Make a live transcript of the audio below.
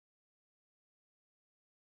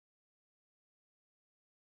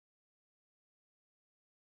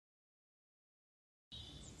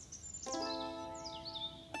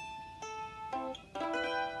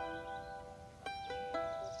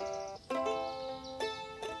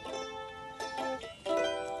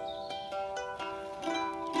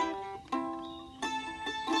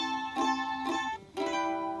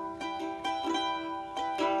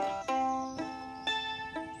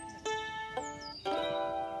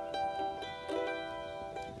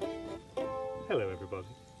Hello everybody,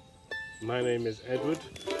 my name is Edward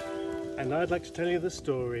and I'd like to tell you the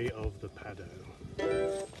story of the Paddo.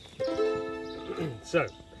 So,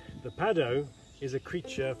 the Paddo is a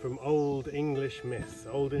creature from Old English myth,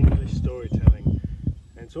 Old English storytelling,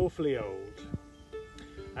 and it's awfully old.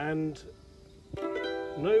 And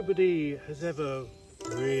nobody has ever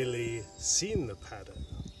really seen the Paddo.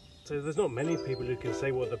 So there's not many people who can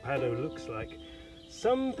say what the Paddo looks like.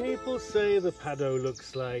 Some people say the Paddo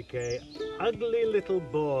looks like a ugly little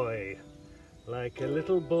boy, like a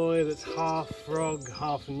little boy that's half frog,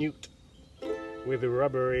 half newt, with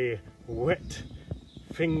rubbery wet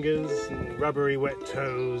fingers and rubbery wet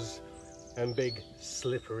toes and big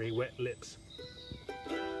slippery wet lips.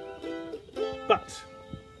 But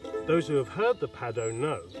those who have heard the Paddo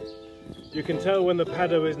know. You can tell when the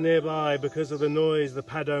Paddo is nearby because of the noise the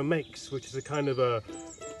Paddo makes, which is a kind of a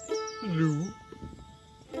loop,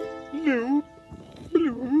 loop,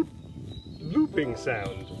 loop, looping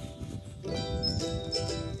sound.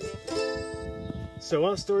 So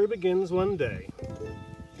our story begins one day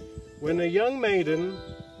when a young maiden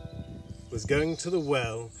was going to the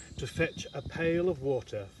well to fetch a pail of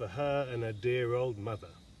water for her and her dear old mother.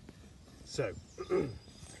 So,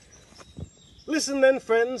 listen then,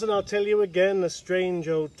 friends, and I'll tell you again a strange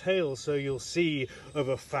old tale so you'll see of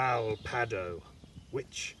a foul Paddo,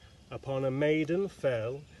 which upon a maiden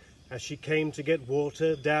fell as she came to get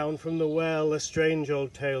water down from the well. A strange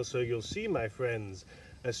old tale so you'll see, my friends,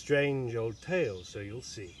 a strange old tale so you'll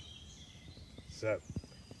see. So,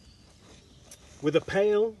 with a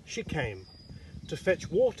pail she came. To fetch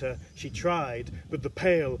water she tried, but the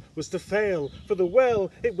pail was to fail, for the well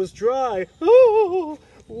it was dry. Oh,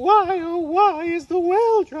 why is the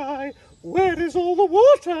well dry? Where is all the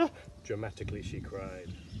water? Dramatically she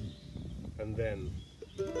cried. And then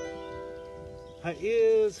her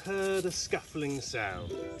ears heard a scuffling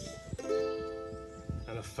sound,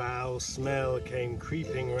 and a foul smell came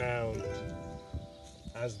creeping round,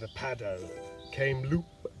 as the Paddo came loop,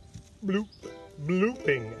 bloop,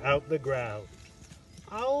 blooping out the ground.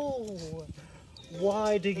 Oh,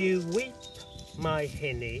 why do you weep, my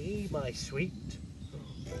hinny, my sweet?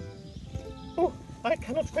 Oh, I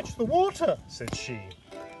cannot fetch the water, said she.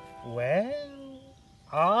 Well,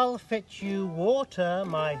 I'll fetch you water,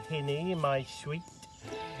 my hinny, my sweet,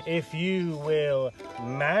 if you will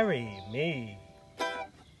marry me.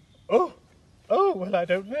 Oh, well, I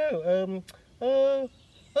don't know.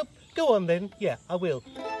 Go on then. Yeah, I will.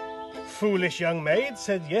 Foolish young maid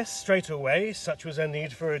said yes straight away, such was her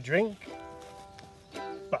need for a drink.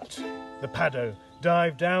 But the Paddo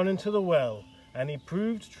dived down into the well, and he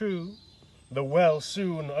proved true. The well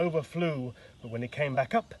soon overflew, but when he came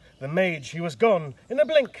back up, the maid, she was gone in a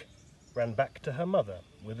blink, ran back to her mother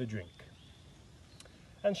with a drink.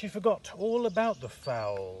 And she forgot all about the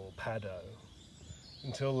foul Paddo,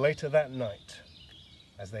 until later that night,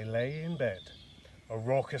 as they lay in bed, a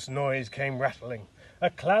raucous noise came rattling, a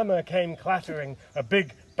clamour came clattering, a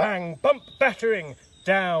big bang bump battering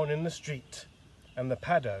down in the street, and the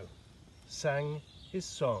Paddo sang his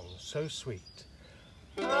song so sweet.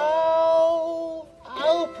 Oh,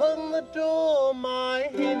 open the door, my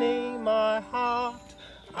hinny, my heart.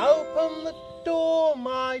 Open the door,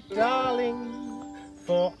 my darling,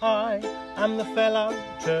 for I am the fellow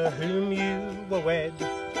to whom you were wed,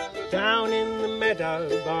 down in the meadow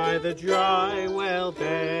by the dry well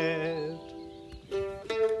bed.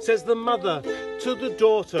 Says the mother to the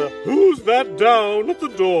daughter, who's that down at the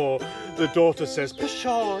door? The daughter says,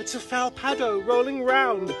 pshaw, it's a foul Paddo rolling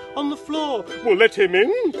round on the floor. Well, let him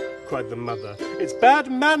in, cried the mother. It's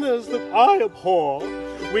bad manners that I abhor.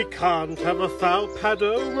 We can't have a foul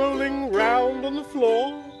Paddo rolling round on the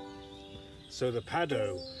floor. So the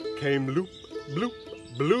Paddo came loop, bloop,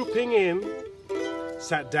 blooping in,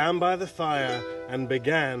 sat down by the fire and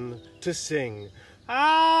began to sing.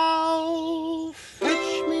 Oh,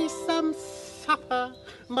 fetch me some supper,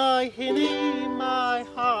 my hinny, my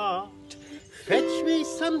heart. Fetch me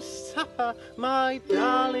some supper, my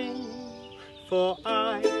darling, for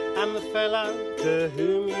I am the fellow to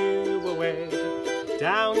whom you were wed,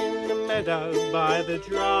 down in the meadow by the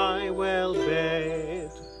dry well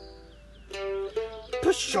bed.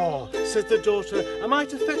 Pshaw, says the daughter, am I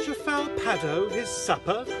to fetch a foul Paddo his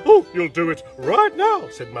supper? Oh, you'll do it right now,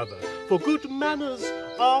 said mother, for good manners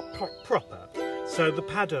are proper. So the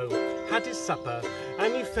Paddo had his supper,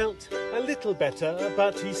 and he felt a little better,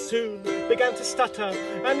 but he soon began to stutter,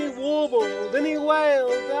 and he warbled and he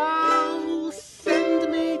wailed, oh,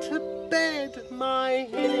 send me to bed, my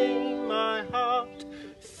hinny, my heart,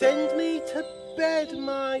 send me to bed,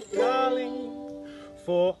 my darling,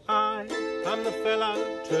 for I am the fellow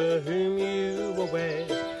to whom you were wed,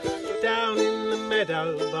 down in the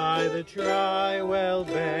meadow by the dry well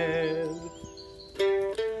bed.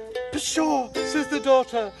 Pshaw, says the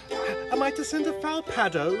daughter, am I to send a foul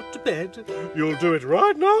Paddo to bed? You'll do it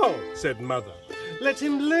right now, said mother. Let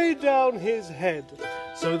him lay down his head.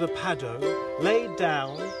 So the Paddo laid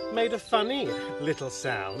down, made a funny little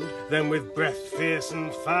sound. Then with breath fierce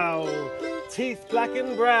and foul, teeth black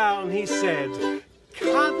and brown, he said,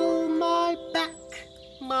 cuddle my back,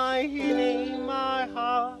 my hinny, my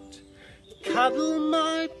heart. Cuddle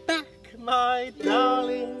my back, my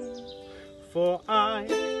darling. For I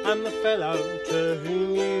am the fellow to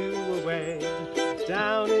whom you were wed,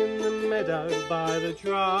 down in the meadow by the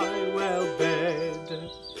dry well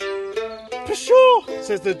bed. Pshaw,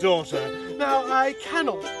 says the daughter, now I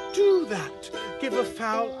cannot do that. Give a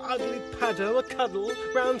foul, ugly Paddo a cuddle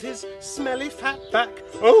round his smelly fat back.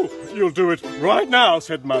 Oh, you'll do it right now,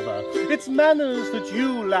 said mother. It's manners that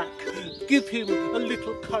you lack. Give him a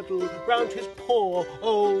little cuddle round his poor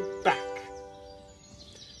old back.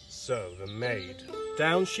 So the maid,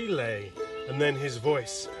 down she lay, and then his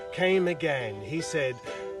voice came again. He said,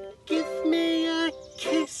 give me a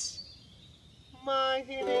kiss, my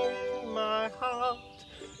hinny, my heart.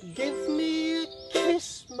 Give me a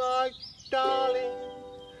kiss, my darling.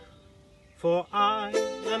 For I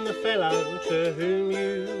am the fellow to whom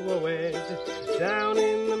you were wed, down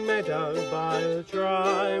in the meadow by the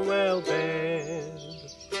dry well bed.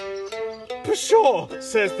 Pshaw,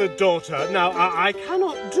 says the daughter, now I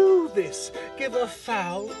cannot do this. Give a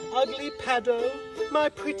foul, ugly Paddo my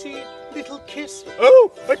pretty little kiss.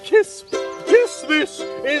 Oh, a kiss! Yes, this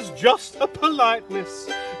is just a politeness.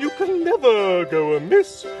 You can never go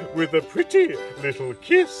amiss with a pretty little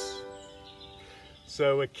kiss.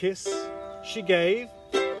 So a kiss she gave,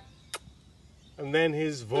 and then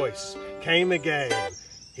his voice came again.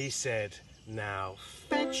 He said, now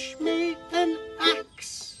fetch me an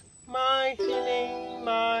axe, my hinny,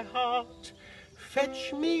 my heart.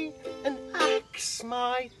 Fetch me an axe,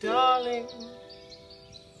 my darling.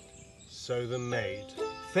 So the maid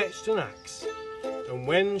fetched an axe, and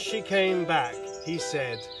when she came back, he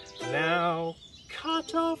said, now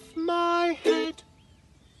cut off my head,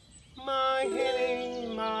 my hinny,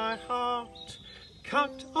 my heart.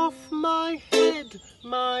 Cut off my head,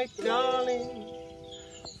 my darling.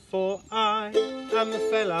 For I am the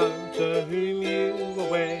fellow to whom you were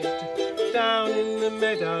wed, down in the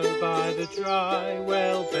meadow by the dry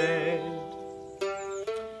well bed.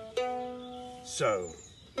 So,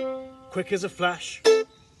 quick as a flash,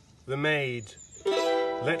 the maid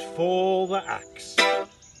let fall the axe,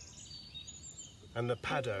 and the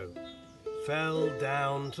Paddo fell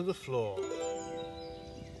down to the floor.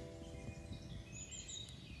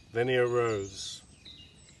 Then he arose,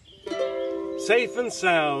 safe and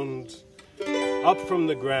sound, up from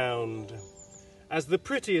the ground, as the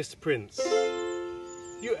prettiest prince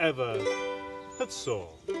you ever had saw.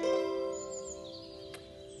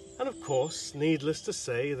 And of course, needless to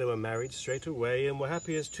say, they were married straight away and were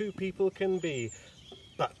happy as two people can be.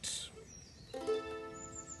 But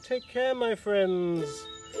take care, my friends,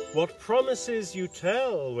 what promises you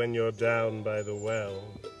tell when you're down by the well.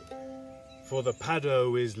 For the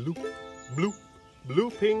Paddo is loop, bloop,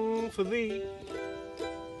 blooping for thee,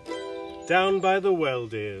 down by the well,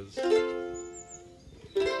 dears.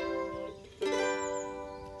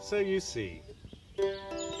 So you see,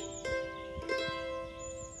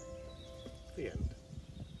 the end.